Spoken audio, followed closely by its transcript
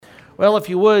Well, if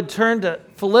you would, turn to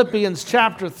Philippians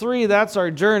chapter 3. That's our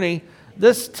journey.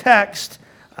 This text,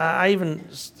 I even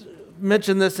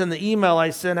mentioned this in the email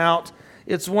I sent out.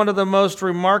 It's one of the most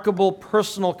remarkable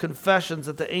personal confessions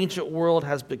that the ancient world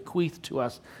has bequeathed to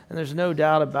us, and there's no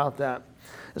doubt about that.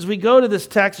 As we go to this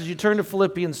text, as you turn to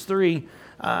Philippians 3,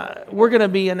 we're going to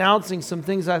be announcing some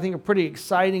things that I think are pretty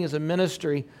exciting as a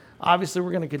ministry. Obviously,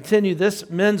 we're going to continue this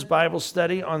men's Bible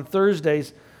study on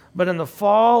Thursdays, but in the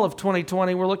fall of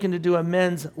 2020, we're looking to do a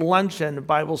men's luncheon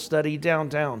Bible study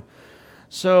downtown.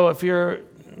 So if you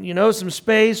know some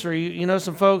space, or you know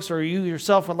some folks, or you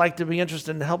yourself would like to be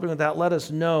interested in helping with that, let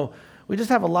us know. We just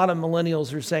have a lot of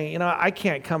millennials who are saying, I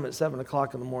can't come at 7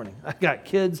 o'clock in the morning. I got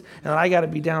kids, and I got to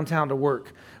be downtown to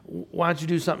work. Why don't you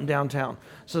do something downtown?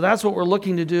 So that's what we're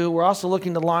looking to do. We're also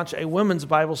looking to launch a women's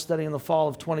Bible study in the fall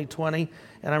of 2020,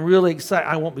 and I'm really excited.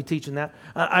 I won't be teaching that.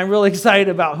 I'm really excited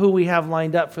about who we have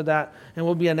lined up for that, and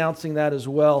we'll be announcing that as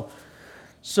well.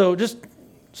 So just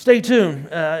stay tuned.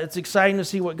 It's exciting to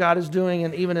see what God is doing,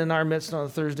 and even in our midst on a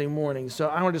Thursday morning. So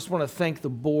I just want to thank the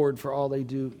board for all they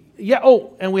do. Yeah.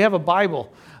 Oh, and we have a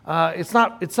Bible.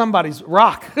 It's somebody's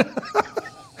rock.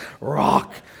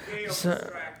 Rock.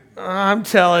 So, I'm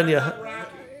telling you.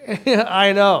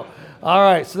 I know. All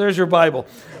right. So there's your Bible.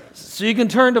 So you can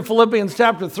turn to Philippians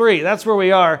chapter 3. That's where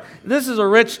we are. This is a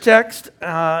rich text.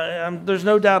 There's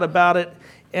no doubt about it.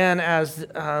 And as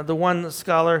the one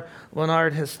scholar,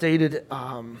 Leonard, has stated,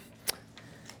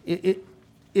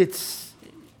 it's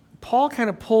Paul kind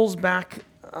of pulls back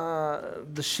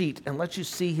the sheet and lets you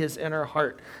see his inner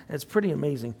heart. And it's pretty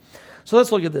amazing. So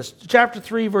let's look at this. Chapter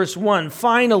 3, verse 1,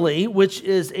 finally, which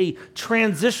is a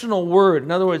transitional word. In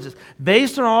other words, it's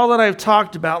based on all that I've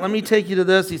talked about. Let me take you to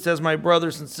this. He says, my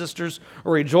brothers and sisters,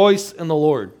 rejoice in the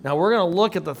Lord. Now, we're going to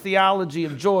look at the theology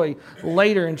of joy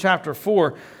later in chapter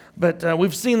 4. But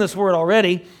we've seen this word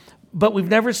already, but we've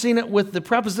never seen it with the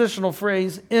prepositional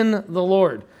phrase, in the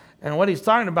Lord. And what he's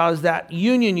talking about is that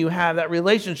union you have, that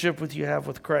relationship you have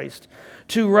with Christ.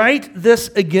 To write this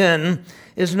again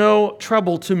is no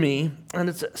trouble to me, and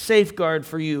it's a safeguard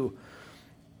for you.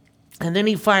 And then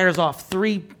he fires off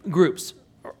 3 groups,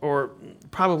 or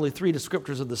probably 3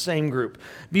 descriptors of the same group.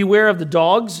 Beware of the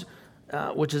dogs,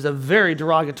 which is a very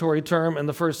derogatory term in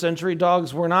the first century.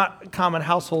 Dogs were not a common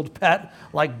household pet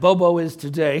like Bobo is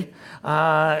today.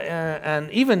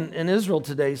 And even in Israel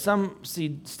today, some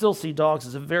still see dogs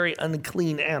as a very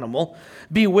unclean animal.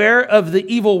 Beware of the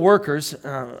evil workers.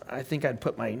 I think I'd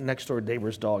put my next door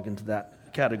neighbor's dog into that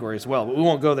category as well, but we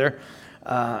won't go there.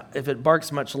 If it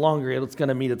barks much longer, it's going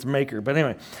to meet its maker. But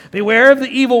anyway, beware of the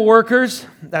evil workers.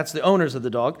 That's the owners of the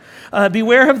dog.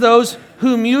 Beware of those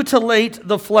who mutilate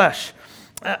the flesh.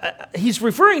 He's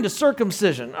referring to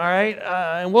circumcision, all right?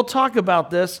 And we'll talk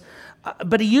about this.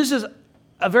 But he uses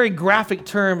a very graphic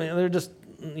term. They're just,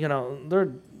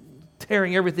 they're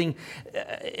tearing everything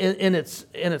in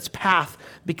its path,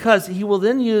 because he will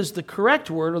then use the correct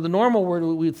word, or the normal word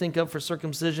we would think of for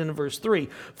circumcision in verse 3.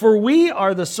 For we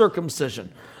are the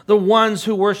circumcision, the ones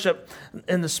who worship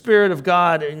in the Spirit of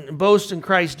God and boast in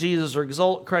Christ Jesus, or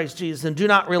exalt Christ Jesus, and do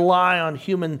not rely on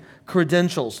human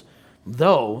credentials,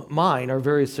 though mine are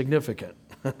very significant.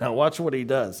 Now watch what he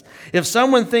does. If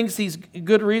someone thinks he's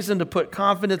good reason to put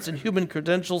confidence in human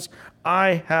credentials,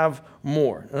 I have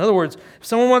more. In other words, if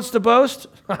someone wants to boast,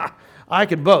 I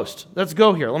can boast. Let's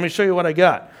go here. Let me show you what I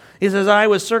got. He says, I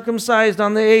was circumcised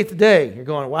on the 8th day. You're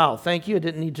going, wow, thank you. I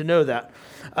didn't need to know that.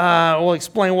 We'll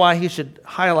explain why he should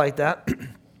highlight that.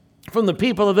 From the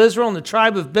people of Israel and the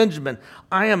tribe of Benjamin,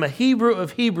 I am a Hebrew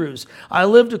of Hebrews. I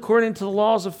lived according to the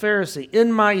laws of Pharisee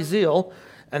in my zeal,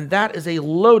 and that is a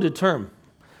loaded term.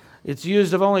 It's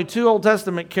used of only 2 Old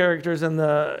Testament characters.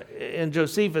 In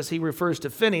Josephus, he refers to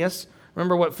Phinehas.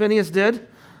 Remember what Phinehas did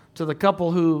to the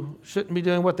couple who shouldn't be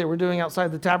doing what they were doing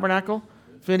outside the tabernacle?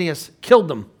 Phinehas killed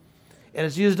them. And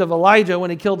it's used of Elijah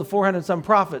when he killed the 400-some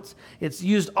prophets. It's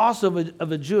used also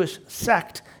of a Jewish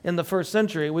sect in the first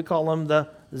century. We call them the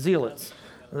Zealots.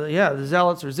 The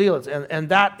Zealots or Zealots. And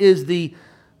that is the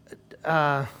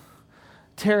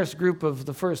terrorist group of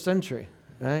the first century,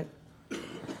 right?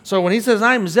 So when he says,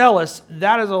 I'm zealous,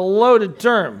 that is a loaded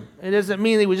term. It doesn't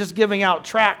mean he was just giving out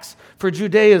tracts for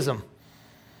Judaism.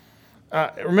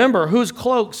 Remember, whose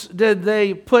cloaks did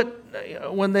they put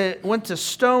when they went to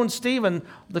stone Stephen?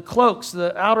 The cloaks,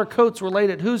 the outer coats were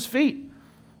laid at whose feet?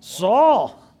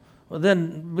 Saul. Well,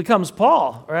 then becomes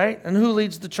Paul, right? And who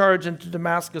leads the charge into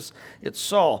Damascus? It's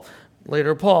Saul.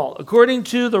 Later, Paul. According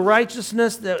to the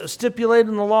righteousness that was stipulated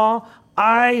in the law,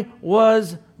 I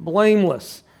was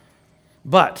blameless.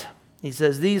 But He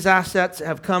says, these assets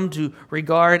have come to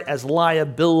regard as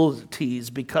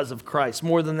liabilities because of Christ.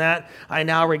 More than that, I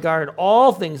now regard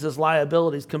all things as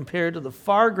liabilities compared to the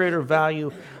far greater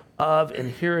value of, and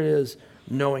here it is,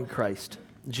 knowing Christ,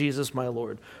 Jesus my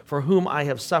Lord, for whom I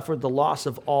have suffered the loss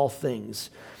of all things.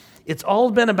 It's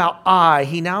all been about I.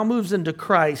 He now moves into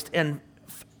Christ, and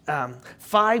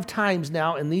 5 times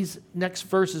now in these next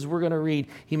verses we're going to read,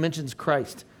 he mentions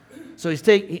Christ. So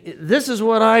this is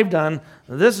what I've done,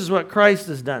 this is what Christ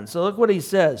has done. So look what he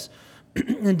says.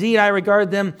 Indeed, I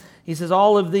regard them, he says,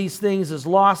 all of these things as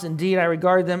loss. Indeed, I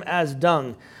regard them as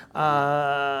dung.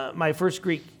 My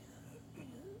first-year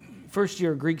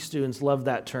Greek students loved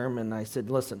that term, and I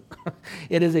said, listen,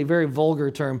 it is a very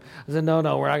vulgar term. I said, no,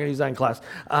 we're not going to use that in class.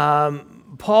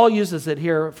 Paul uses it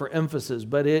here for emphasis,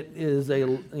 but it is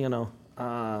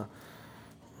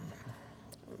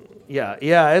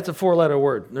it's a 4-letter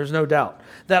word. There's no doubt.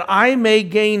 That I may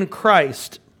gain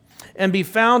Christ and be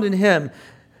found in him,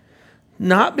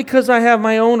 not because I have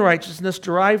my own righteousness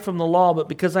derived from the law, but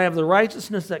because I have the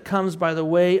righteousness that comes by the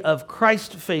way of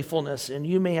Christ's faithfulness. And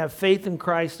you may have faith in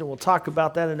Christ, and we'll talk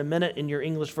about that in a minute in your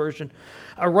English version.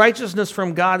 A righteousness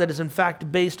from God that is in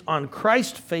fact based on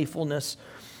Christ's faithfulness.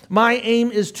 My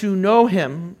aim is to know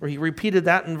him. He repeated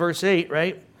that in verse 8,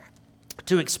 right?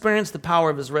 To experience the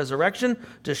power of his resurrection,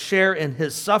 to share in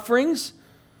his sufferings,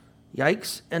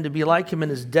 yikes, and to be like him in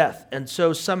his death, and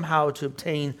so somehow to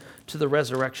obtain to the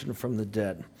resurrection from the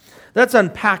dead. Let's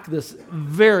unpack this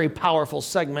very powerful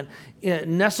segment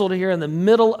nestled here in the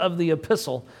middle of the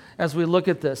epistle as we look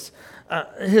at this.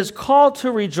 His call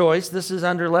to rejoice, this is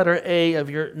under letter A of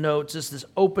your notes, this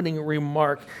opening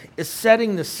remark, is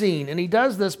setting the scene. And he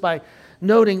does this by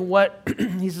noting what,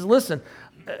 he says, listen,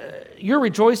 your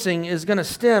rejoicing is going to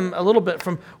stem a little bit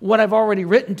from what I've already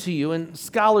written to you, and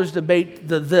scholars debate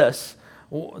this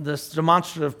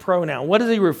demonstrative pronoun. What is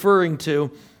he referring to?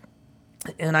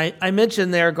 And I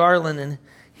mentioned there Garland in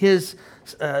his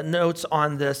notes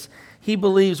on this. He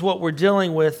believes what we're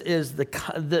dealing with is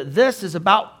this is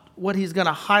about what he's going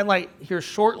to highlight here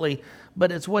shortly,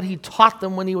 but it's what he taught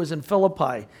them when he was in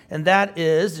Philippi. And that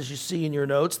is, as you see in your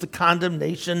notes, the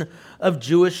condemnation of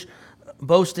Jewish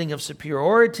boasting of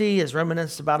superiority, his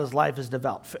reminiscence about his life as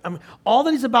devout. I mean, all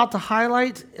that he's about to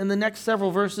highlight in the next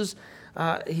several verses,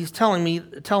 he's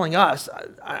telling us,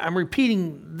 I'm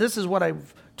repeating, this is what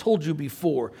I've told you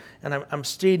before, and I'm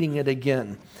stating it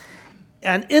again.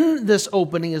 And in this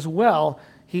opening as well,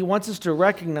 he wants us to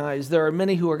recognize there are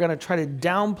many who are going to try to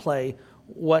downplay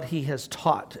what he has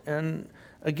taught. And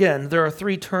again, there are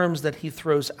 3 terms that he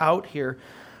throws out here.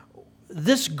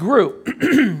 This group,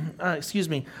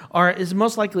 is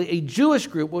most likely a Jewish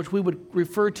group, which we would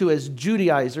refer to as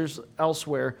Judaizers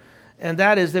elsewhere. And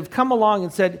that is, they've come along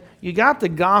and said, you got the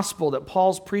gospel that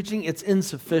Paul's preaching, it's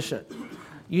insufficient.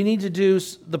 You need to do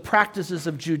the practices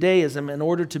of Judaism in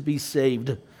order to be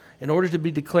saved, in order to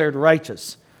be declared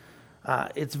righteous.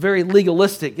 It's very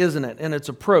legalistic, isn't it, in its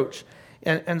approach.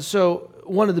 And so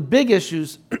one of the big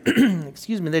issues,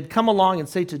 they'd come along and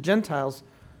say to Gentiles,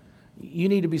 you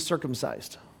need to be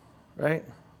circumcised, right?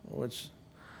 Which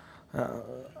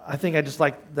I think I just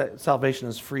like that salvation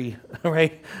is free,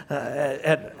 right?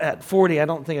 At 40, I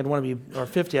don't think I'd want to be, or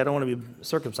 50, I don't want to be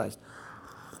circumcised.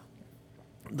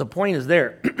 The point is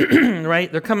there,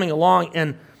 right? They're coming along,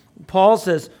 and Paul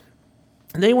says,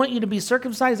 they want you to be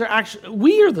circumcised.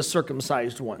 We are the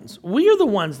circumcised ones. We are the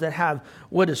ones that have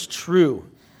what is true.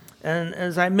 And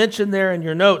as I mentioned there in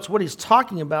your notes, what he's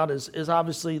talking about is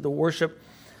obviously the worship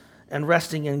and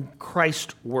resting in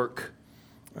Christ's work.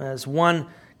 As one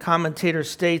commentator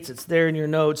states, it's there in your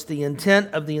notes, the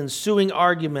intent of the ensuing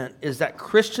argument is that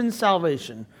Christian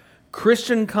salvation,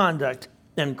 Christian conduct,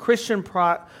 and Christian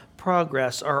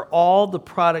progress are all the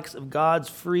products of God's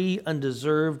free,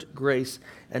 undeserved grace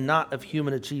and not of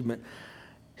human achievement.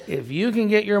 If you can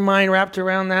get your mind wrapped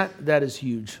around that, that is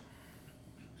huge.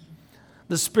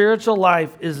 The spiritual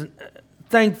life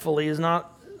thankfully is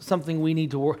not something we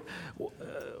need to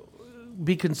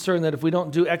be concerned that if we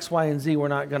don't do X, Y, and Z, we're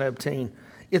not going to obtain.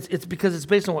 It's because it's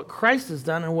based on what Christ has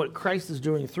done and what Christ is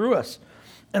doing through us.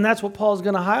 And that's what Paul's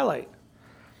going to highlight.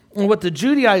 And what the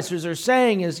Judaizers are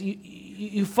saying is,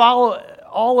 you follow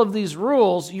all of these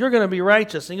rules, you're going to be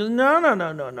righteous. And he goes,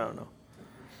 no.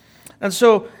 And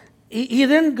so he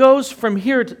then goes from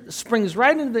here, springs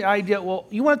right into the idea, well,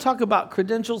 you want to talk about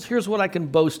credentials? Here's what I can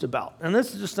boast about. And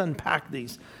let's just unpack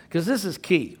these, because this is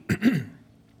key.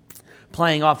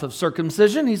 Playing off of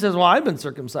circumcision, he says, well, I've been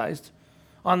circumcised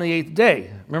on the 8th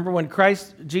day. Remember when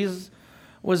Jesus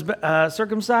was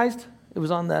circumcised? It was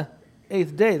on the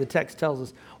eighth day, the text tells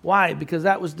us. Why? Because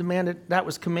that was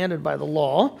commanded by the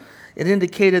law. It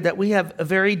indicated that we have a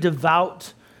very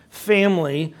devout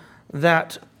family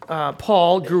that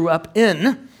Paul grew up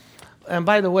in. And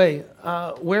by the way,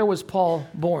 where was Paul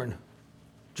born?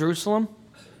 Jerusalem?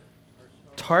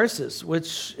 Tarsus,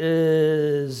 which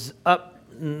is up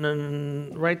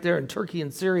right there in Turkey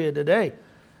and Syria today.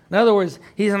 In other words,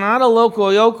 he's not a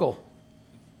local yokel,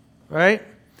 right?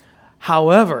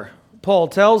 However, Paul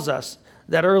tells us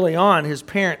that early on his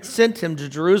parents sent him to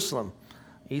Jerusalem.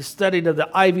 He studied at the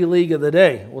Ivy League of the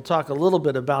day. We'll talk a little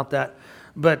bit about that.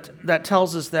 But that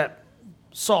tells us that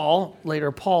Saul,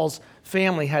 later Paul's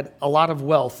family, had a lot of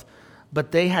wealth,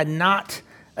 but they had not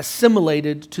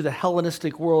assimilated to the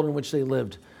Hellenistic world in which they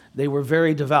lived. They were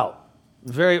very devout,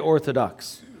 very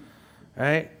orthodox,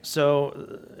 right?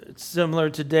 So it's similar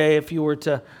today if you were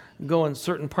to go in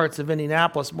certain parts of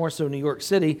Indianapolis, more so New York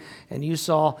City, and you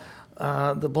saw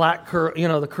the black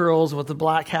the curls with the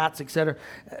black hats, etc.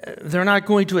 They're not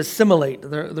going to assimilate.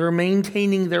 They're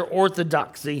maintaining their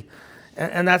orthodoxy,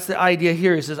 and that's the idea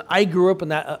here. He says, I grew up in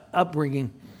that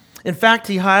upbringing. In fact,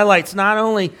 he highlights not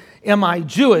only am I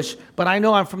Jewish, but I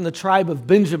know I'm from the tribe of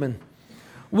Benjamin,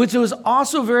 which was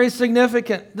also very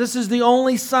significant. This is the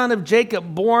only son of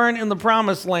Jacob born in the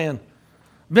promised land.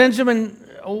 Benjamin,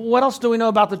 what else do we know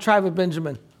about the tribe of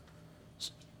Benjamin?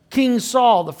 King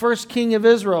Saul, the first king of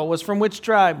Israel, was from which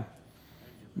tribe?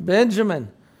 Benjamin.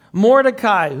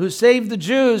 Mordecai, who saved the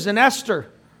Jews, and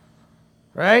Esther,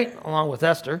 right, along with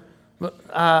Esther,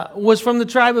 was from the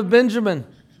tribe of Benjamin.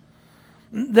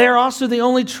 They're also the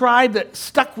only tribe that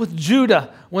stuck with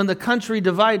Judah when the country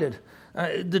divided.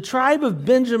 The tribe of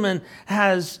Benjamin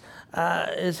is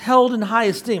held in high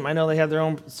esteem. I know they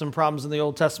have some problems in the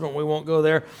Old Testament. We won't go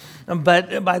there.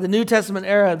 But by the New Testament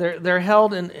era, they're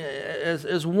held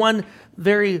as one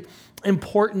very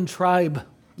important tribe.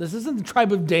 This isn't the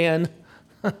tribe of Dan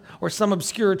or some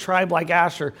obscure tribe like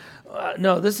Asher.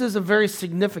 No, this is a very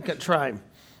significant tribe.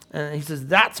 And he says,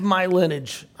 that's my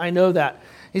lineage. I know that.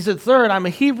 He said, third, I'm a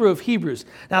Hebrew of Hebrews.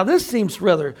 Now, this seems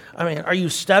are you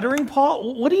stuttering,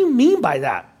 Paul? What do you mean by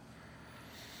that?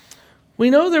 We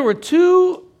know there were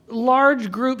two large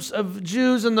groups of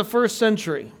Jews in the first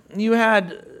century. You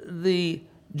had the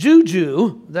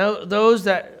Jew, those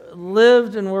that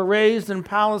lived and were raised in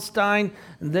Palestine.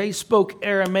 They spoke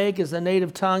Aramaic as a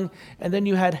native tongue. And then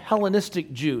you had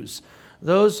Hellenistic Jews.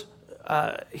 Those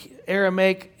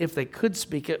Aramaic, if they could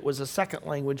speak it, was a second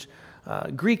language.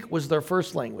 Greek was their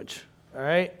first language, all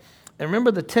right? And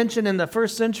remember the tension in the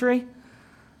first century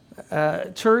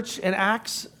church in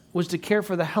Acts was to care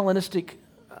for the Hellenistic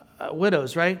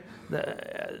widows, right?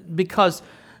 Because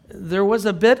there was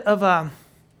a bit of a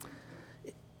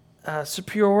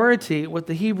superiority with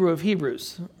the Hebrew of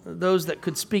Hebrews, those that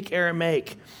could speak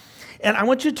Aramaic. And I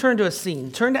want you to turn to a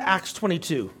scene. Turn to Acts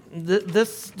 22.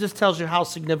 This just tells you how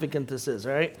significant this is,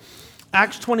 all right?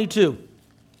 Acts 22.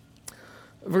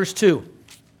 Verse 2.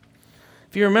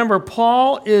 If you remember,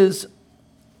 Paul is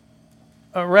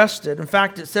arrested. In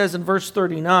fact, it says in verse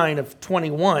 39 of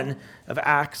 21 of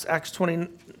Acts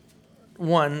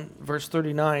 21, verse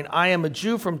 39, I am a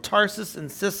Jew from Tarsus in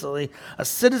Sicily, a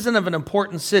citizen of an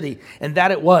important city, and that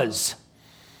it was.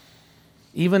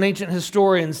 Even ancient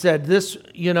historians said this,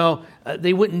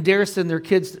 they wouldn't dare send their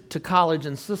kids to college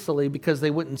in Sicily because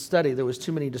they wouldn't study. There was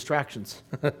too many distractions.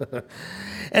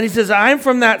 And he says, I'm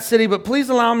from that city, but please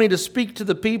allow me to speak to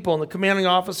the people. And the commanding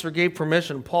officer gave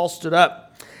permission. Paul stood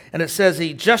up, and it says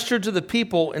he gestured to the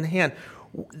people in hand.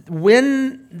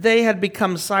 When they had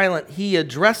become silent, he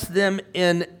addressed them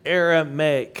in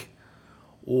Aramaic.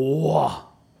 Whoa.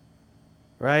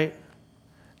 Right?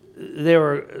 They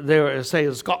were say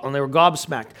in Scotland, they were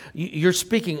gobsmacked. You're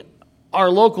speaking our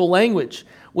local language,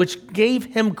 which gave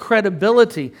him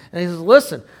credibility. And he says,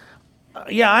 listen,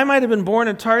 I might have been born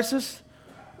in Tarsus,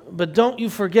 but don't you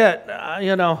forget,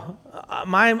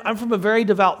 I'm from a very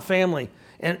devout family,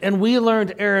 and we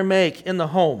learned Aramaic in the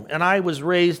home, and I was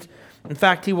raised, in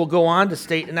fact, he will go on to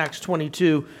state in Acts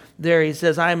 22, there he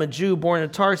says, I am a Jew born in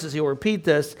Tarsus, he'll repeat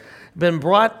this, been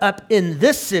brought up in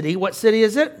this city. What city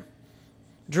is it?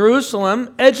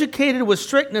 Jerusalem, educated with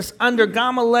strictness under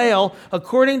Gamaliel,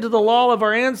 according to the law of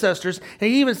our ancestors. And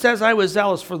he even says, I was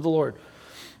zealous for the Lord.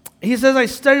 He says, I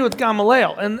studied with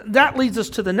Gamaliel. And that leads us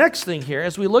to the next thing here.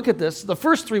 As we look at this, the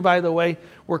first three, by the way,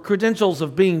 were credentials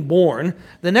of being born.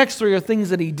 The next three are things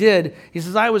that he did. He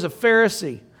says, I was a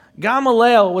Pharisee.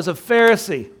 Gamaliel was a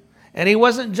Pharisee. And he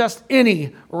wasn't just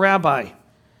any rabbi.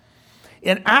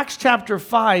 In Acts chapter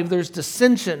 5, there's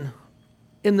dissension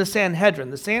in the Sanhedrin.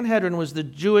 The Sanhedrin was the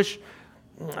Jewish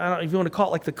I don't know if you want to call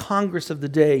it like the Congress of the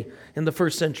day in the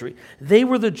first century. They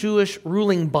were the Jewish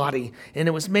ruling body, and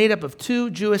it was made up of two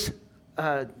Jewish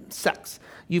sects.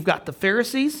 You've got the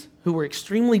Pharisees, who were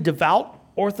extremely devout,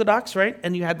 Orthodox, right?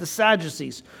 And you had the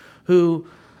Sadducees, who,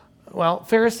 well,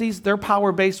 Pharisees, their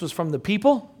power base was from the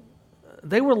people.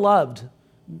 They were loved.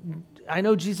 I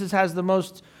know Jesus has the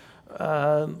most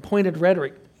pointed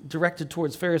rhetoric directed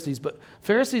towards Pharisees, but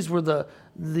Pharisees were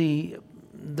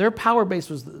their power base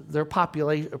was their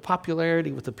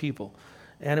popularity with the people.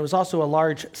 And it was also a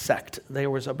large sect.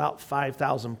 There was about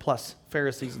 5,000 plus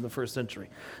Pharisees in the first century.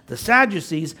 The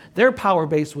Sadducees, their power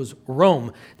base was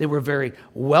Rome. They were very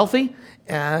wealthy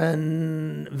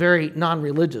and very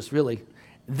non-religious, really.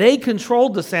 They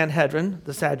controlled the Sanhedrin,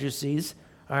 the Sadducees,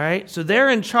 all right? So they're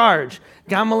in charge.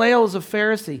 Gamaliel is a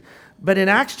Pharisee. But in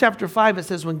Acts chapter 5, it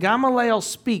says, when Gamaliel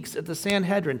speaks at the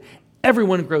Sanhedrin,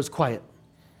 everyone grows quiet.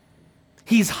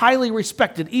 He's highly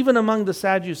respected, even among the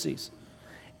Sadducees.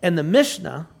 And the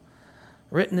Mishnah,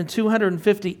 written in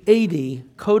 250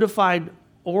 AD, codified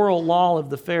oral law of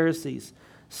the Pharisees,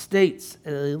 states,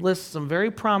 and it lists some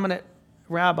very prominent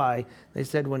rabbi, they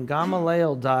said, when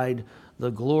Gamaliel died,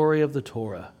 the glory of the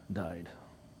Torah died.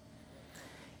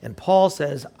 And Paul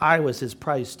says, I was his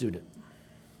prize student.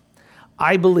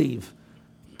 I believe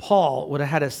Paul would have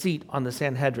had a seat on the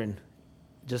Sanhedrin.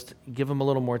 Just give him a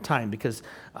little more time, because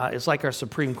it's like our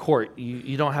Supreme Court.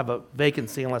 You don't have a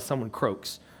vacancy unless someone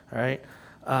croaks, all right?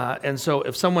 And so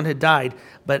if someone had died,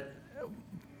 but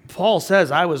Paul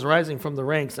says, I was rising from the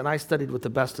ranks and I studied with the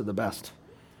best of the best.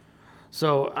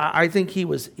 So I think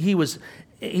he's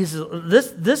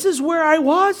this is where I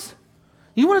was?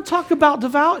 You want to talk about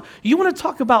devout? You want to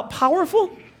talk about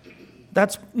powerful?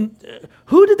 That's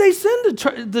who did they send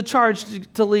the charge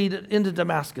to lead into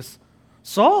Damascus?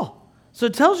 Saul. So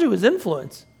it tells you his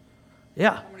influence.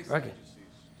 Yeah. How many Okay. Sadducees?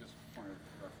 Just point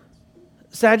of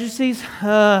reference. Sadducees,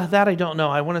 that I don't know.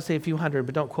 I want to say a few hundred,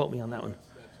 but don't quote me on that one.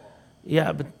 That's all.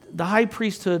 Yeah, but the high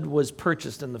priesthood was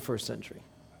purchased in the first century.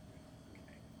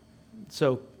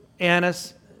 So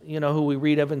Annas, who we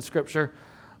read of in Scripture,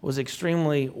 was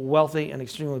extremely wealthy and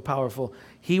extremely powerful.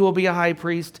 He will be a high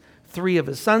priest. 3 of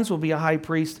his sons will be a high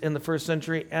priest in the first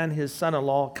century, and his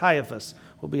son-in-law, Caiaphas,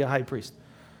 will be a high priest.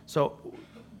 So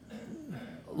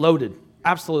loaded,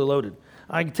 absolutely loaded.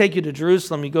 I can take you to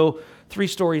Jerusalem. You go 3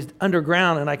 stories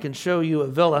underground, and I can show you a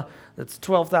villa that's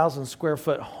 12,000 square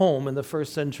foot home in the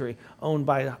first century, owned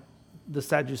by the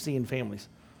Sadducean families.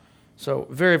 So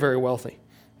very, very wealthy.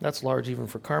 That's large even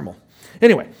for Carmel.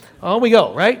 Anyway, on we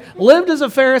go, right? Lived as a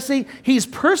Pharisee. He's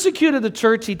persecuted the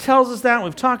church. He tells us that.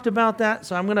 We've talked about that.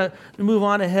 So I'm going to move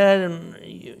on ahead, and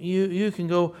you can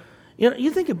go. You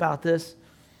think about this.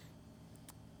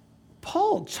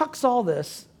 Paul chucks all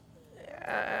this.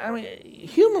 I mean,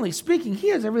 humanly speaking, he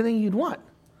has everything you'd want.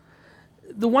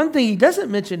 The one thing he doesn't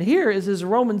mention here is his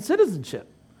Roman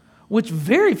citizenship, which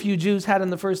very few Jews had in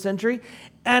the first century.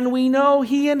 And we know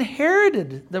he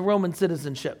inherited the Roman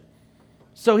citizenship.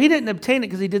 So he didn't obtain it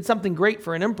because he did something great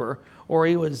for an emperor, or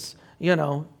he was,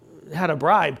 had a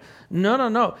bribe.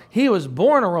 No. He was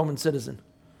born a Roman citizen,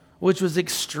 which was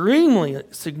extremely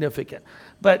significant.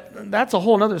 But that's a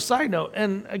whole other side note.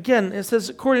 And again, it says,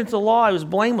 according to the law, I was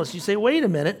blameless. You say, wait a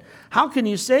minute, how can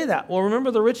you say that? Well,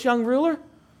 remember the rich young ruler?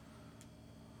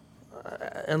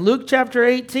 In Luke chapter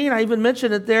 18, I even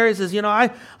mentioned it there. He says,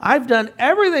 I've done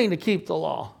everything to keep the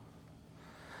law.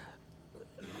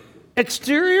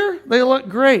 Exterior, they look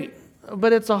great,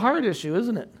 but it's a heart issue,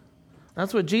 isn't it?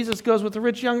 That's what Jesus goes with the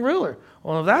rich young ruler.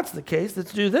 Well, if that's the case,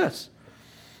 let's do this.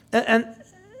 And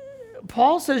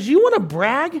Paul says, you want to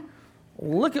brag?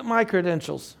 Look at my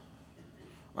credentials.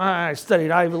 I studied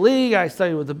Ivy League. I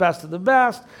studied with the best of the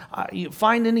best. You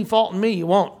find any fault in me, you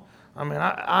won't. I mean,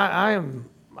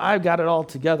 I've got it all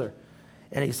together.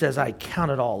 And he says, I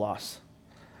count it all loss,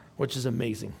 which is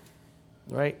amazing.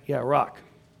 Right? Yeah, Rock.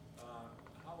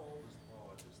 How old is Paul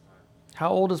at this time? How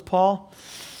old is Paul?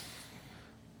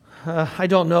 I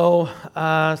don't know.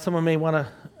 Someone may want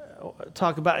to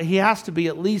talk about it. He has to be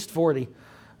at least 40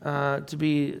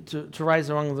 to rise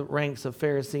among the ranks of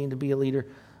Pharisee and to be a leader.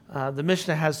 The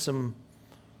Mishnah has some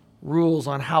rules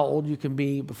on how old you can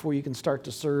be before you can start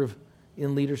to serve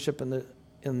in leadership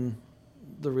in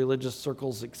the religious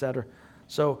circles, etc.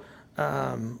 So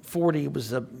 40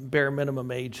 was a bare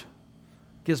minimum age.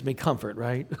 Gives me comfort,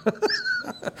 right?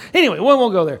 Anyway, we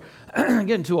won't go there. I'm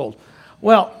getting too old.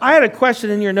 Well, I had a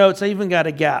question in your notes. I even got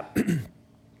a gap.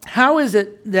 How is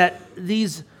it that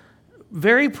these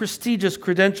very prestigious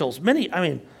credentials,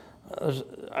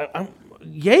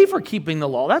 yay for keeping the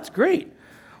law. That's great.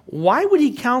 Why would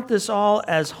he count this all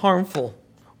as harmful?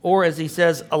 Or as he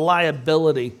says, a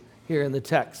liability here in the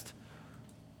text?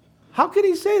 How could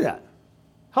he say that?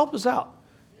 Help us out.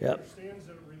 He Yep. understands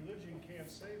that religion can't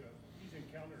save him. He's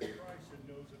encountered Christ and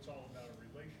knows it's all about a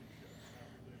relationship, not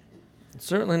religion.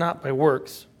 Certainly not by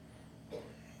works.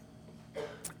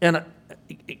 And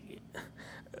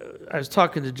I was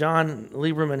talking to John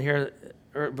Lieberman here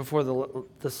before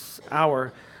this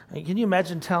hour. Can you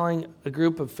imagine telling a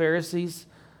group of Pharisees,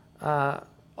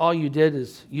 all you did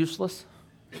is useless?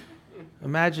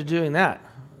 Imagine doing that.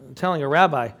 Telling a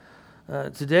rabbi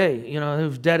today,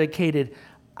 who've dedicated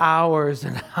hours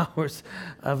and hours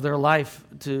of their life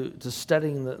to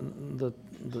studying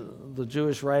the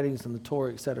Jewish writings and the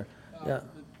Torah, etc. Yeah.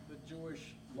 The Jewish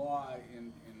law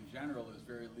in general is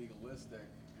very legalistic,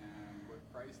 and what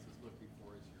Christ is looking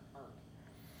for is your heart.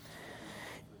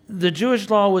 The Jewish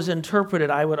law was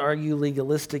interpreted, I would argue,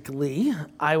 legalistically.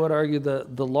 I would argue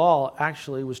the law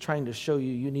actually was trying to show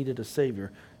you needed a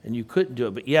Savior, and you couldn't do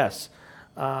it. But yes,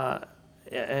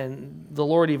 and the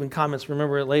Lord even comments,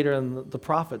 remember it later in the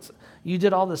prophets, you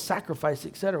did all this sacrifice,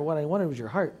 etc. What I wanted was your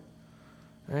heart,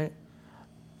 right?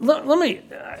 Let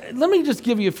me just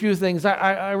give you a few things.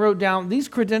 I wrote down, these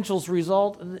credentials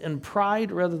result in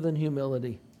pride rather than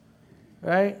humility,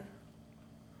 right?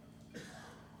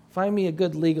 Find me a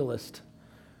good legalist.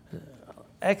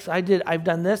 I've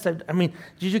done this. Did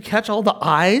you catch all the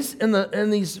I's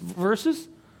in these verses?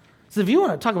 So if you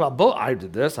want to talk about both, I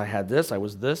did this, I had this, I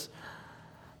was this.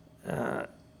 That's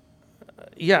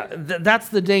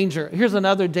the danger. Here's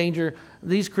another danger.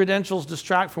 These credentials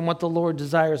distract from what the Lord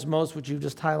desires most, which you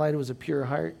just highlighted was a pure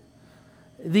heart.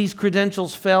 These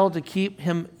credentials fail to keep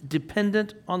him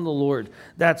dependent on the Lord.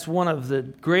 That's one of the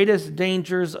greatest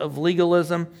dangers of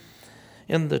legalism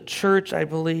in the church, I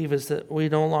believe, is that we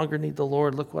no longer need the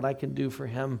Lord. Look what I can do for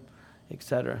him,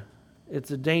 etc.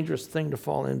 It's a dangerous thing to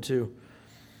fall into.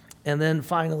 And then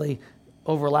finally,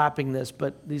 overlapping this,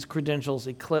 but these credentials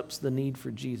eclipse the need for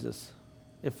Jesus.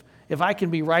 If I can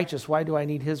be righteous, why do I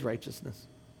need his righteousness?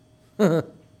 and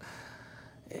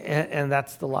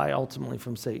that's the lie ultimately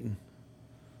from Satan.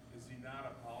 Is he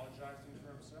not apologizing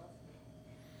for himself?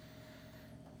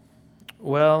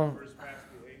 Well, For his past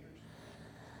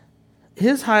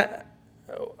behaviors?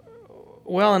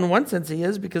 In one sense he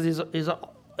is, because he's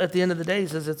at the end of the day he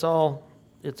says it's all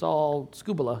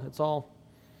scubala, it's all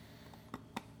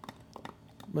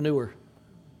manure,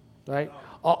 right?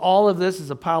 All of this is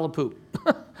a pile of poop.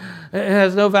 It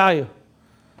has no value.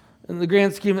 In the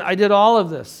grand scheme, I did all of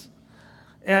this.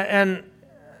 And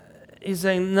he's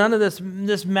saying none of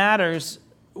this matters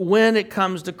when it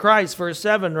comes to Christ. Verse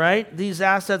 7, right? These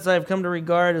assets I have come to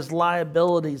regard as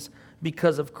liabilities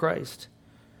because of Christ.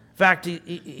 In fact,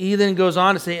 he then goes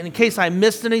on to say, in case I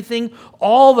missed anything,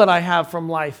 all that I have from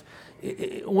life,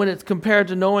 when it's compared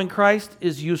to knowing Christ,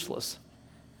 is useless.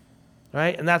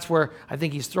 Right? And that's where I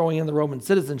think he's throwing in the Roman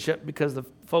citizenship, because the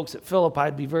folks at Philippi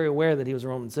would be very aware that he was a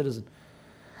Roman citizen.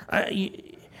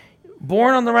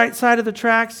 Born on the right side of the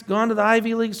tracks, gone to the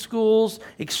Ivy League schools,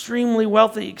 extremely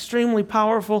wealthy, extremely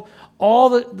powerful, all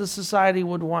that the society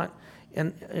would want.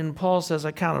 And Paul says,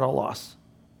 I count it all loss.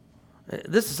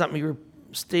 This is something he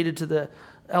stated to the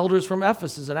elders from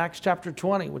Ephesus in Acts chapter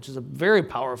 20, which is a very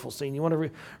powerful scene. You want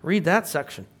to read that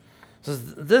section. It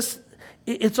says,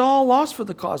 it's all lost for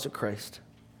the cause of Christ.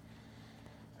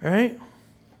 All right?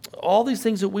 All these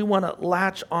things that we want to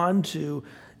latch onto.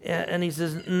 And he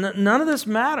says, none of this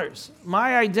matters.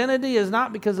 My identity is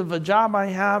not because of a job I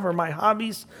have or my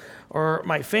hobbies or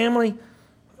my family.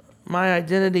 My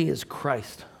identity is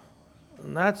Christ.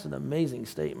 And that's an amazing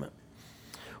statement.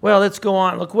 Well, let's go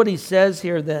on. Look what he says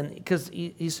here then, because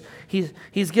he's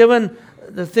given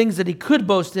the things that he could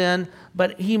boast in,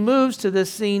 but he moves to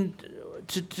this scene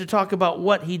to talk about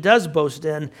what he does boast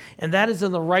in, and that is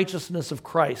in the righteousness of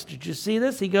Christ. Did you see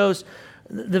this? He goes,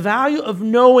 the value of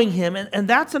knowing him, and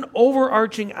that's an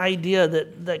overarching idea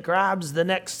that grabs the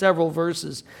next several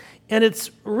verses, and it's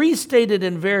restated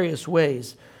in various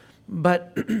ways.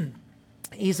 But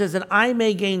he says, and I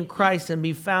may gain Christ and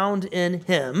be found in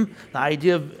him. The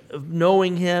idea of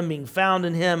knowing him, being found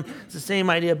in him, it's the same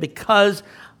idea, because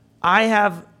I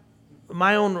have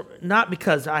my own, not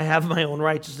because I have my own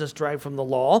righteousness derived from the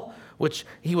law, which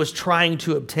he was trying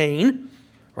to obtain,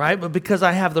 right? But because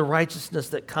I have the righteousness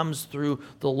that comes through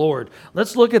the Lord.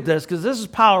 Let's look at this, because this is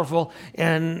powerful.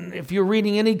 And if you're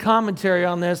reading any commentary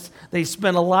on this, they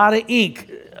spend a lot of ink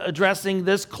addressing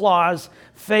this clause,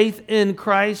 faith in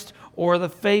Christ or the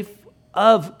faith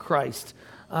of Christ.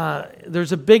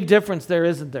 There's a big difference there,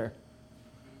 isn't there?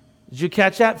 Did you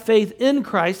catch that? Faith in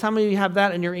Christ. How many of you have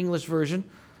that in your English version?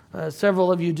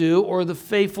 Several of you do. Or the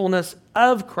faithfulness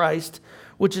of Christ,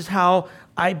 which is how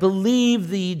I believe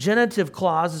the genitive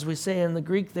clause, as we say in the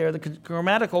Greek there, the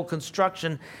grammatical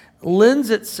construction lends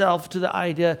itself to the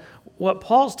idea what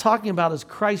Paul's talking about is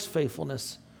Christ's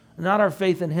faithfulness, not our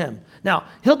faith in him. Now,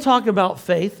 he'll talk about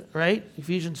faith, right?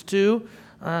 Ephesians 2,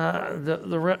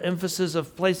 the emphasis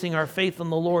of placing our faith in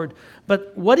the Lord.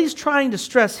 But what he's trying to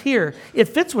stress here, it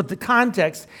fits with the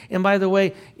context. And by the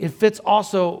way, it fits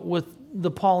also with the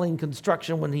Pauline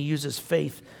construction when he uses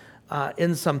faith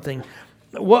in something.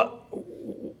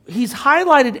 He's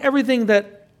highlighted everything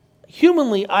that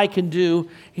humanly I can do.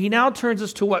 He now turns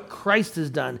us to what Christ has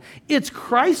done. It's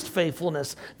Christ's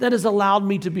faithfulness that has allowed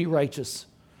me to be righteous.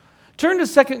 Turn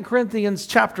to 2 Corinthians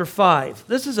chapter 5.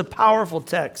 This is a powerful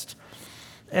text.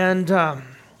 And I'm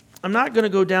not going to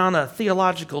go down a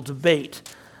theological debate,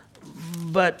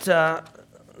 but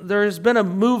there has been a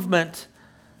movement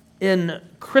in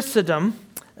Christendom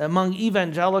among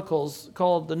evangelicals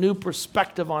called the New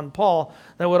Perspective on Paul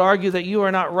that would argue that you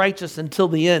are not righteous until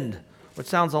the end, which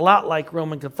sounds a lot like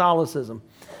Roman Catholicism.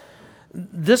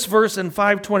 This verse in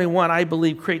 5:21, I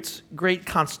believe, creates great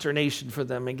consternation for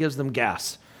them and gives them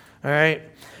gas. All right?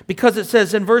 Because it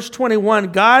says in verse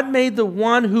 21, God made the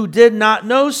one who did not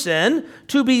know sin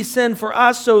to be sin for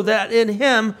us so that in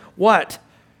him, what?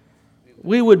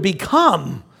 We would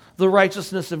become the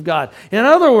righteousness of God. In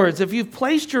other words, if you've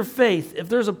placed your faith, if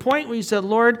there's a point where you said,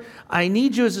 Lord, I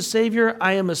need you as a Savior,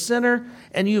 I am a sinner,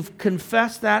 and you've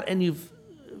confessed that and you've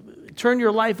turned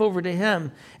your life over to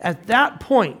him, at that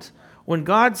point, when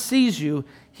God sees you,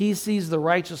 he sees the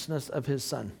righteousness of his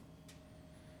Son.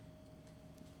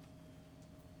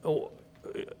 Oh,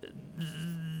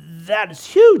 that is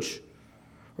huge,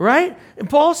 right? And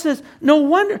Paul says, no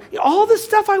wonder, all this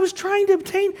stuff I was trying to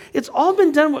obtain, it's all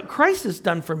been done what Christ has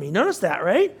done for me. Notice that,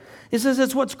 right? He says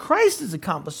it's what Christ has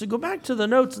accomplished. So go back to the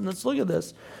notes and let's look at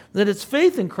this, that it's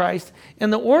faith in Christ,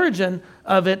 and the origin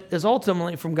of it is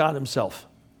ultimately from God himself.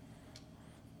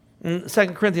 In 2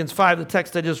 Corinthians 5, the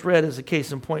text I just read is a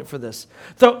case in point for this.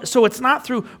 So it's not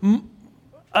through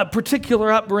a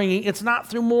particular upbringing. It's not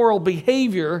through moral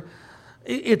behavior.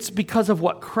 It's because of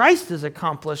what Christ has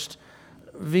accomplished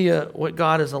via what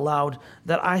God has allowed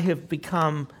that I have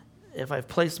become, if I've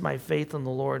placed my faith in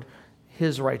the Lord,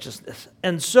 his righteousness.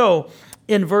 And so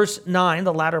in verse 9,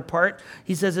 the latter part,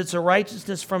 he says it's a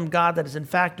righteousness from God that is in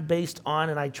fact based on,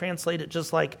 and I translate it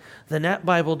just like the Net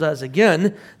Bible does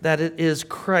again, that it is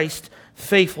Christ's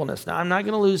faithfulness. Now, I'm not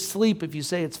going to lose sleep if you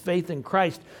say it's faith in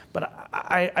Christ, but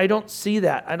I don't see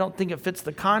that. I don't think it fits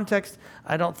the context.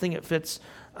 I don't think it fits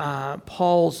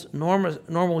Paul's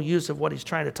normal use of what he's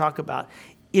trying to talk about.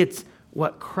 It's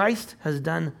what Christ has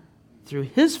done through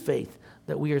his faith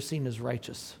that we are seen as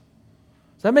righteous.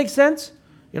 Does that make sense?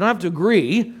 You don't have to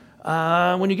agree.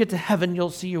 When you get to heaven, you'll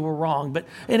see you were wrong. But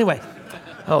anyway,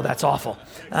 oh, that's awful.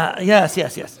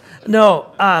 Yes.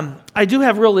 No, I do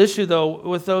have real issue, though,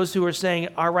 with those who are saying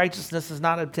our righteousness is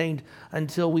not obtained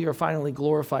until we are finally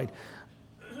glorified.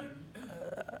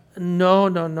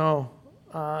 No.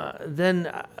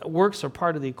 Then works are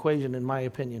part of the equation, in my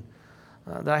opinion.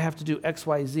 That I have to do X,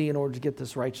 Y, Z in order to get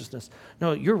this righteousness.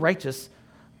 No, you're righteous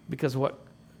because of what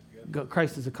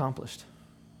Christ has accomplished.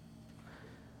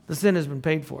 The sin has been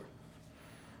paid for.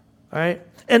 All right?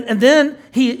 And then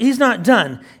he's not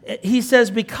done. He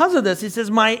says, because of this, he says,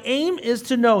 my aim is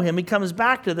to know him. He comes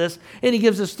back to this, and he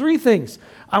gives us three things.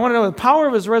 I want to know the power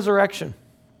of his resurrection.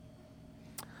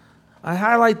 I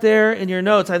highlight there in your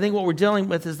notes, I think what we're dealing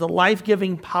with is the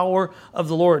life-giving power of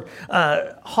the Lord.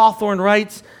 Hawthorne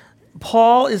writes,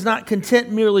 Paul is not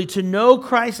content merely to know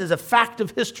Christ as a fact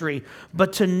of history,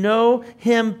 but to know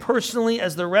him personally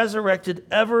as the resurrected,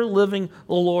 ever-living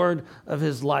Lord of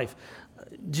his life.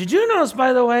 Did you notice,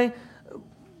 by the way,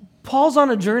 Paul's on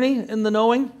a journey in the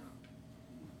knowing?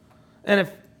 And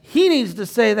if he needs to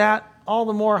say that, all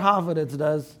the more Haviditz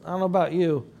does. I don't know about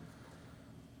you.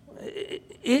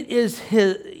 It is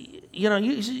his,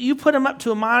 you put him up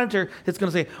to a monitor, it's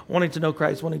going to say, wanting to know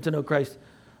Christ.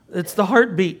 It's the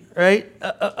heartbeat, right,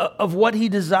 of what he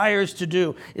desires to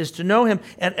do, is to know him.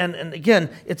 And again,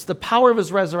 it's the power of his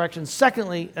resurrection.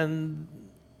 Secondly, and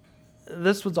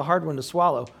this was a hard one to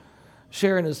swallow,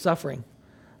 sharing his suffering.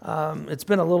 It's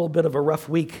been a little bit of a rough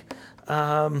week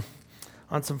on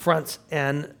some fronts.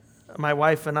 And my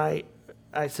wife and I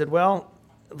said, well,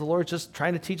 the Lord's just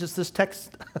trying to teach us this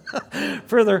text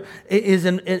further, is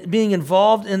in being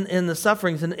involved in the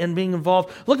sufferings and being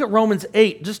involved. Look at Romans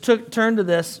 8. Just turn to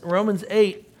this. Romans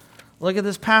 8. Look at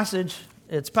this passage.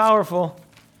 It's powerful.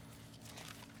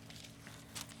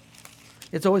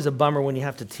 It's always a bummer when you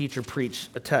have to teach or preach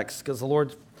a text because the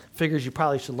Lord figures you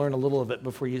probably should learn a little of it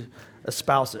before you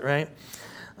espouse it, right?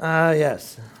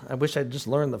 Yes. I wish I'd just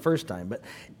learned the first time. But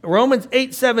Romans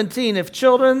 8:17, if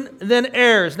children, then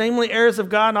heirs, namely heirs of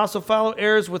God, and also fellow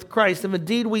heirs with Christ. If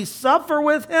indeed we suffer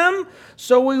with him,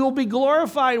 so we will be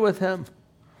glorified with him.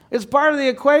 It's part of the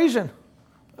equation,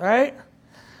 right?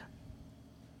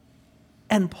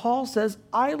 And Paul says,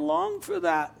 I long for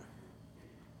that.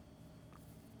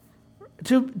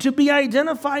 To be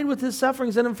identified with his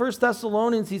sufferings. And in 1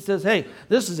 Thessalonians, he says, hey,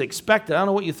 this is expected. I don't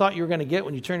know what you thought you were going to get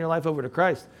when you turn your life over to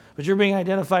Christ, but you're being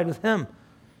identified with him.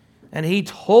 And he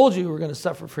told you were going to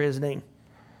suffer for his name.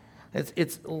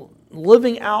 It's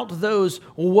living out those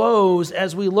woes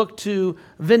as we look to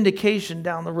vindication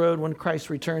down the road when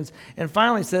Christ returns. And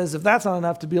finally says, if that's not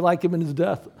enough, to be like him in his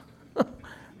death.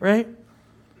 Right?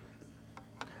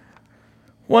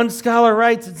 One scholar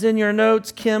writes, it's in your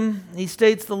notes, Kim. He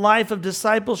states the life of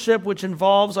discipleship, which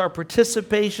involves our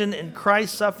participation in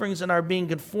Christ's sufferings and our being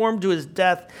conformed to his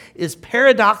death, is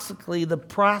paradoxically the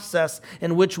process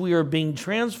in which we are being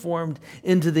transformed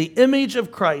into the image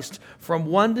of Christ from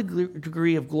one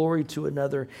degree of glory to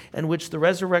another, in which the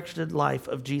resurrected life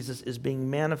of Jesus is being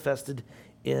manifested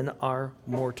in our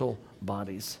mortal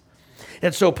bodies.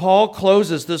 And so Paul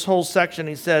closes this whole section.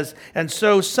 He says, and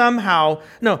so somehow,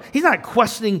 no, he's not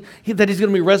questioning that he's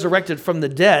going to be resurrected from the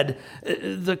dead.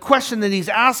 The question that he's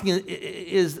asking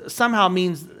is somehow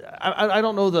means, I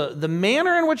don't know the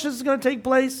manner in which this is going to take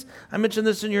place. I mentioned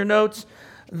this in your notes.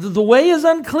 The way is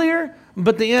unclear,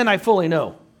 but the end I fully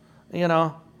know. You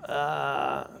know,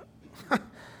 I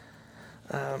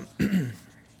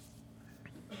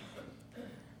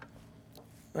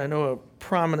know a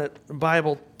prominent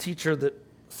Bible teacher that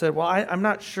said, well, I'm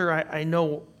not sure I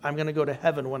know I'm going to go to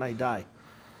heaven when I die.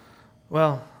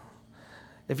 Well,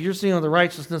 if you're seeing the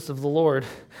righteousness of the Lord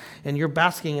and you're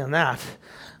basking in that,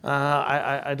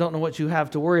 I don't know what you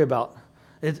have to worry about.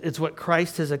 It's what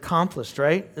Christ has accomplished,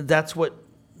 right? That's what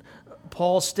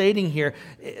Paul's stating here.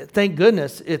 Thank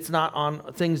goodness it's not on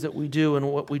things that we do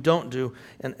and what we don't do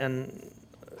and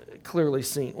clearly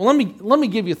seen. Well, let me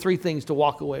give you 3 things to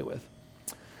walk away with.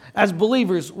 As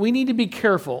believers, we need to be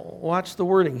careful. Watch the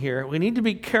wording here. We need to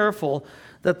be careful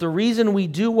that the reason we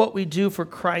do what we do for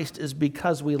Christ is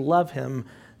because we love him,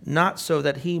 not so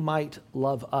that he might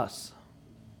love us.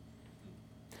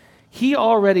 He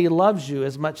already loves you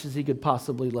as much as he could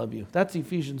possibly love you. That's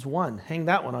Ephesians 1. Hang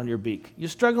that one on your beak. You're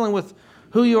struggling with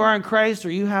who you are in Christ,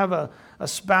 or you have a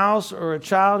spouse or a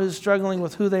child who's struggling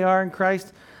with who they are in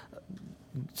Christ,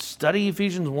 study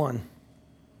Ephesians 1.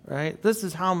 Right? This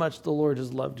is how much the Lord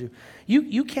has loved you.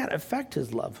 You can't affect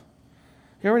his love.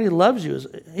 He already loves you.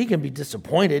 He can be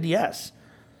disappointed, yes.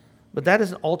 But that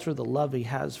doesn't alter the love he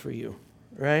has for you.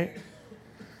 Right?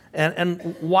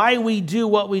 And why we do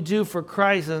what we do for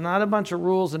Christ is not a bunch of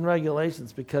rules and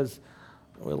regulations, because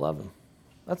we love him.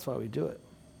 That's why we do it.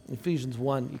 Ephesians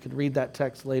 1, you can read that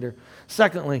text later.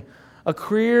 Secondly, a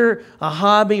career, a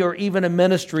hobby, or even a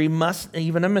ministry must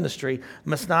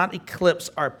not eclipse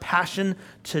our passion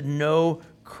to know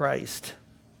Christ,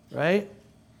 right?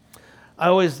 I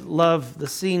always love the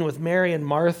scene with Mary and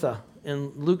Martha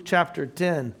in Luke chapter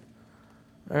 10,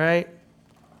 all right?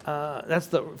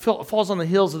 Falls on the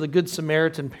heels of the Good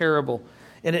Samaritan parable.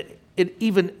 And it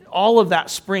even, all of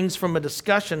that springs from a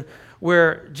discussion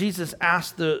where Jesus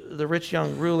asked the rich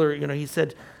young ruler, he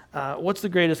said, what's the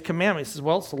greatest commandment? He says,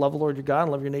 well, it's to love the Lord your God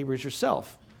and love your neighbor as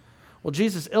yourself. Well,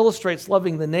 Jesus illustrates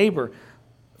loving the neighbor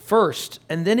first,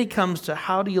 and then he comes to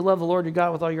how do you love the Lord your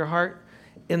God with all your heart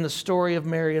in the story of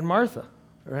Mary and Martha,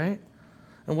 right?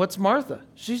 And what's Martha?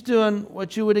 She's doing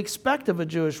what you would expect of a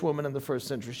Jewish woman in the first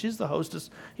century. She's the hostess.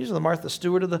 She's the Martha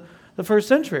Stewart of the first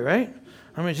century, right?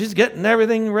 I mean, she's getting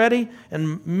everything ready.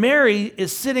 And Mary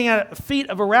is sitting at the feet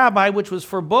of a rabbi, which was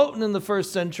verboten in the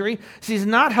first century. She's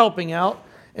not helping out.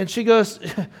 And she goes,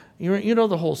 you know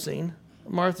the whole scene.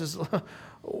 Martha's,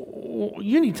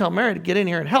 you need to tell Mary to get in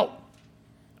here and help,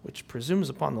 which presumes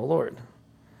upon the Lord.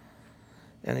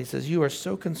 And he says, you are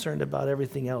so concerned about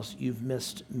everything else, you've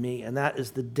missed me. And that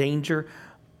is the danger,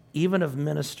 even of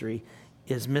ministry,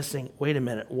 is missing, wait a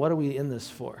minute, what are we in this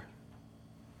for?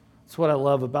 That's what I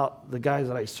love about the guys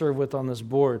that I serve with on this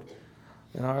board.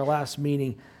 In our last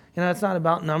meeting, it's not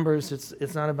about numbers,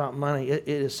 it's not about money. It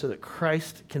is so that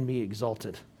Christ can be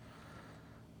exalted.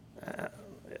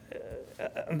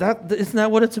 Isn't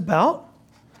that what it's about?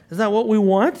 Isn't that what we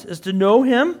want, is to know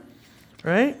him,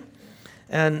 right?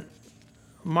 And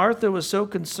Martha was so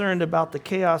concerned about the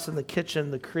chaos in the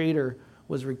kitchen, the Creator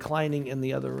was reclining in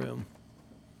the other room,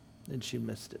 and she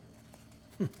missed it.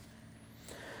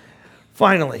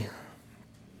 Finally,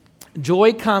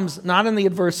 joy comes not in the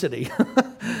adversity,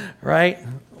 right?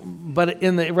 But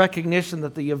in the recognition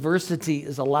that the adversity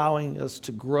is allowing us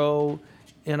to grow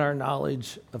in our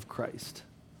knowledge of Christ.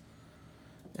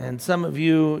 And some of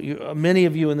many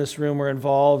of you in this room are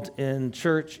involved in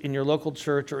church, in your local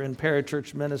church or in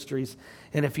parachurch ministries.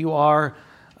 And if you are,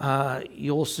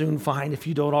 you'll soon find, if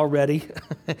you don't already,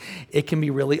 it can be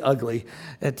really ugly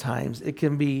at times.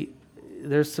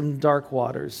 There's some dark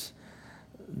waters.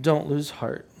 Don't lose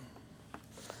heart.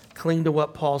 Cling to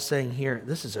what Paul's saying here.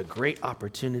 This is a great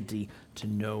opportunity to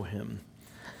know him.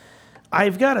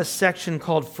 I've got a section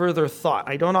called Further Thought.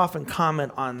 I don't often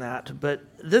comment on that, but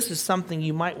this is something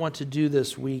you might want to do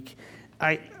this week.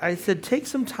 I said, take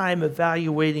some time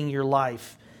evaluating your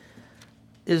life.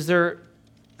 Is there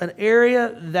an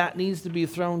area that needs to be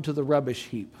thrown to the rubbish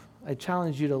heap? I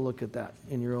challenge you to look at that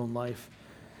in your own life.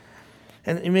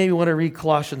 And you maybe want to read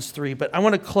Colossians 3, but I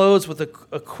want to close with a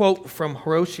quote from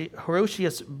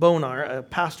Horatius Bonar, a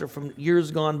pastor from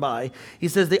years gone by. He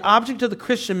says, "The object of the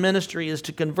Christian ministry is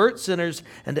to convert sinners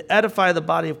and to edify the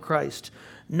body of Christ.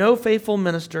 No faithful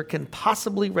minister can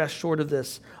possibly rest short of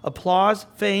this. Applause,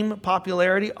 fame,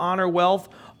 popularity, honor, wealth,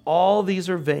 all these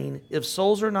are vain. If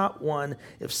souls are not won,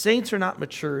 if saints are not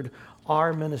matured,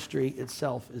 our ministry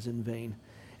itself is in vain."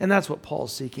 And that's what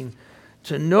Paul's seeking.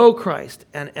 To know Christ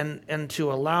and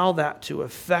to allow that to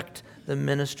affect the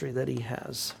ministry that he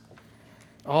has.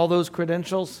 All those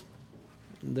credentials,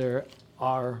 they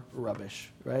are rubbish,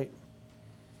 right?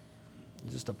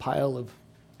 Just a pile of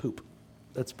poop.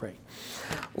 Let's pray.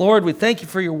 Lord, we thank you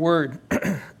for your word.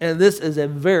 And this is a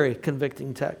very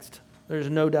convicting text. There's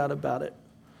no doubt about it.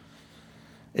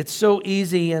 It's so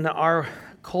easy in our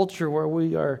culture where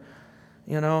we are,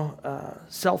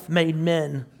 self-made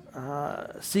men,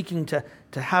 seeking to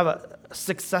have a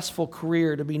successful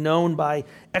career, to be known by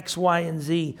X, Y, and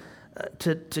Z,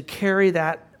 to carry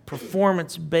that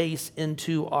performance base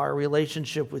into our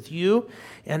relationship with you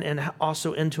and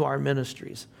also into our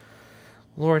ministries.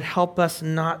 Lord, help us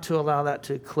not to allow that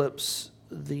to eclipse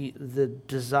the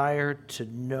desire to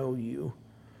know you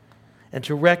and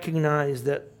to recognize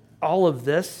that all of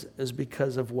this is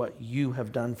because of what you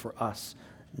have done for us.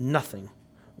 Nothing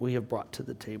we have brought to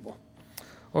the table.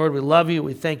 Lord, we love you.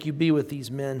 We thank you. Be with these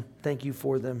men. Thank you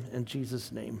for them. In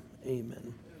Jesus' name,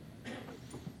 amen.